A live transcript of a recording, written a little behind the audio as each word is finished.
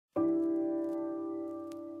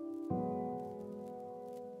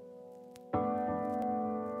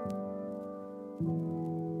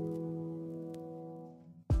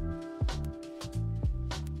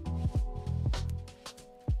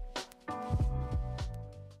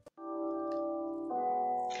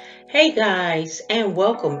Hey guys, and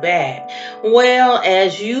welcome back. Well,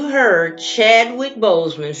 as you heard, Chadwick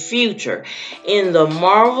Boseman's future in the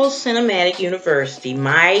Marvel Cinematic Universe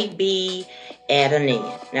might be at an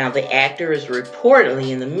end. Now, the actor is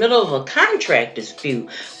reportedly in the middle of a contract dispute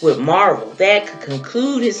with Marvel that could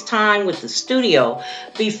conclude his time with the studio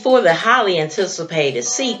before the highly anticipated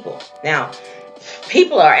sequel. Now,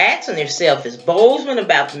 people are asking themselves, is Boseman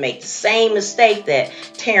about to make the same mistake that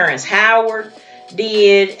Terrence Howard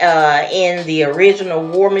did in the original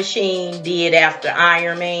War Machine did after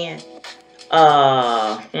Iron Man?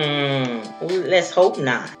 Let's hope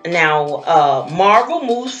not. Now, Marvel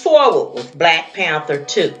moves forward with Black Panther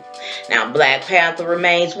 2. Now, Black Panther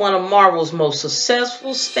remains one of Marvel's most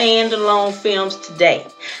successful standalone films to date.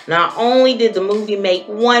 Not only did the movie make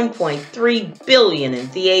 $1.3 billion in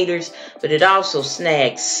theaters, but it also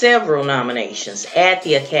snagged several nominations at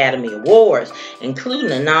the Academy Awards,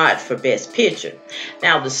 including a nod for Best Picture.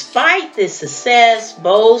 Now, despite this success,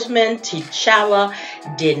 Boseman T'Challa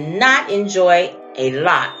did not enjoy a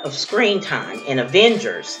lot of screen time in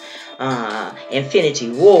Avengers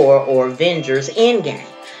Infinity War or Avengers Endgame.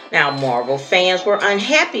 Now, Marvel fans were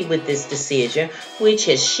unhappy with this decision, which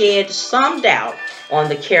has shed some doubt on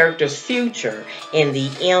the character's future in the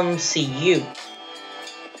MCU.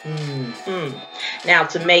 Now,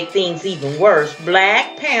 to make things even worse,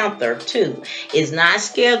 Black Panther 2 is not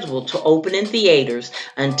scheduled to open in theaters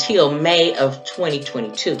until May of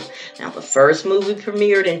 2022. Now, the first movie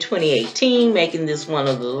premiered in 2018, making this one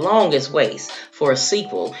of the longest waits for a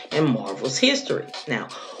sequel in Marvel's history. Now,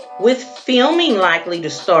 with filming likely to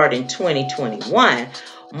start in 2021,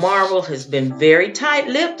 Marvel has been very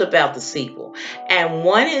tight-lipped about the sequel, and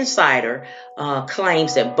one insider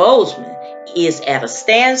claims that Boseman is at a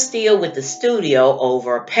standstill with the studio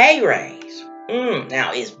over a pay raise.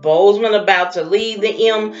 Now, is Boseman about to leave the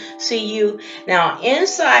MCU? Now,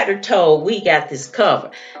 insider told We Got This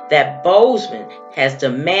Covered that Boseman has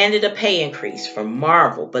demanded a pay increase from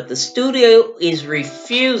Marvel, but the studio is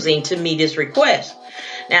refusing to meet his request.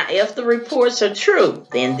 Now, if the reports are true,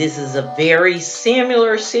 then this is a very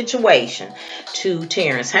similar situation to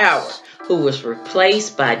Terrence Howard, who was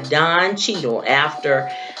replaced by Don Cheadle after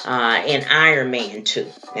in Iron Man 2.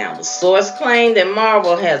 Now, the source claimed that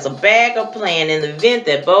Marvel has a backup plan in the event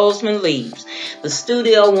that Boseman leaves. The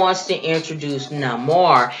studio wants to introduce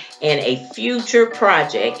Namor in a future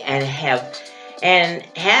project and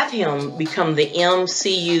have him become the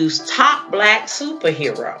MCU's top black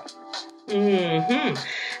superhero.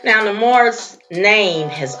 Now, Namor's name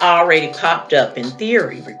has already popped up in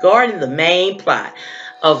theory regarding the main plot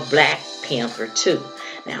of Black Panther 2.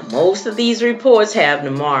 Now, most of these reports have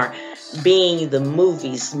Namor being the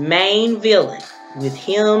movie's main villain, with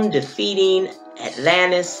him defeating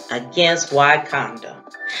Atlantis against Wakanda.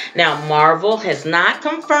 Now, Marvel has not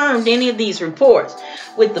confirmed any of these reports,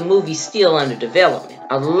 with the movie still under development.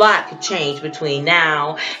 A lot could change between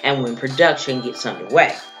now and when production gets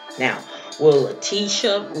underway. Now, will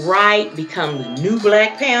Letitia Wright become the new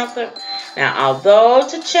Black Panther? Now, although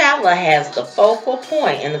T'Challa has the focal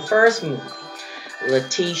point in the first movie,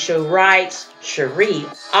 Letitia Wright's Shuri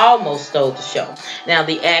almost stole the show. Now,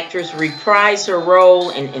 the actress reprised her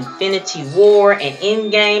role in Infinity War and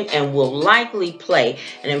Endgame and will likely play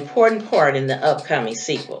an important part in the upcoming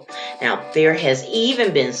sequel. Now, there has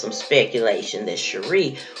even been some speculation that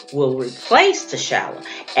Shuri will replace T'Challa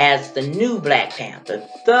as the new Black Panther,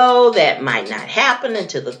 though that might not happen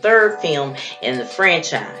until the third film in the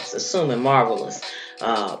franchise, assuming Marvel is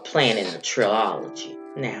planning a trilogy.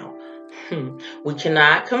 Now, we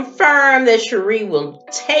cannot confirm that Shuri will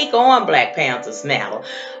take on Black Panther's mantle,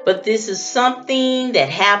 but this is something that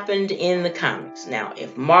happened in the comics. Now,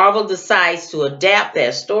 if Marvel decides to adapt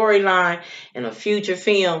that storyline in a future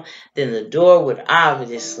film, then the door would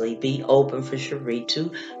obviously be open for Shuri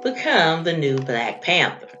to become the new Black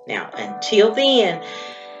Panther. Now, until then,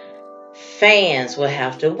 fans will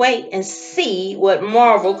have to wait and see what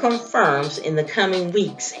Marvel confirms in the coming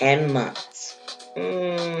weeks and months.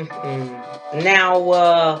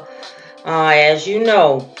 Now, as you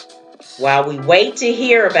know, while we wait to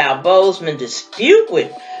hear about Boseman's dispute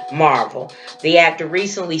with Marvel, the actor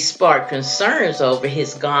recently sparked concerns over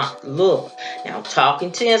his gaunt look. Now,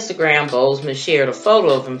 talking to Instagram, Boseman shared a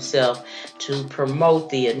photo of himself to promote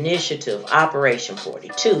the initiative Operation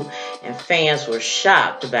 42, and fans were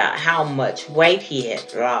shocked about how much weight he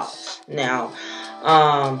had lost. Now,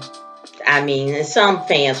 some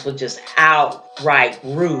fans were just outright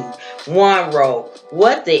rude. One wrote,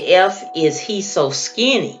 "What the F is he so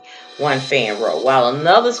skinny?" one fan wrote, while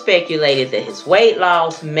another speculated that his weight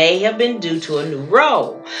loss may have been due to a new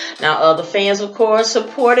role. Now, other fans, of course,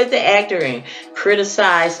 supported the actor and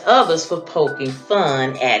criticized others for poking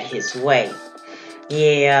fun at his weight.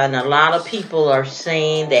 Yeah, and a lot of people are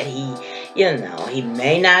saying that he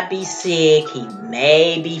may not be sick, he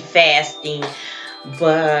may be fasting,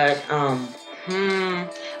 but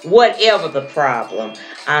whatever the problem,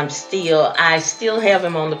 I still have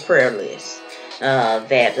him on the prayer list.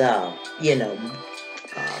 Because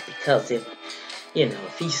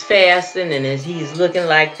if he's fasting and if he's looking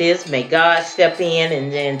like this, may God step in and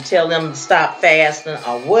then tell them to stop fasting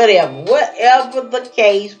or whatever the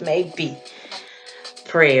case may be.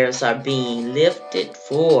 Prayers are being lifted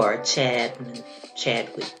for Chadwick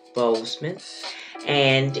Boseman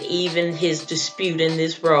and even his dispute in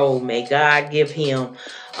this role. May God give him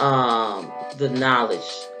the knowledge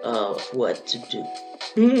of what to do.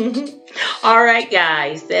 All right,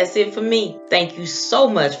 guys, that's it for me. Thank you so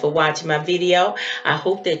much for watching my video. I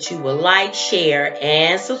hope that you will like, share,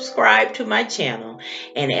 and subscribe to my channel.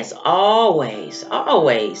 And as always,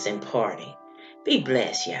 always important, be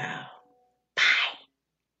blessed, y'all.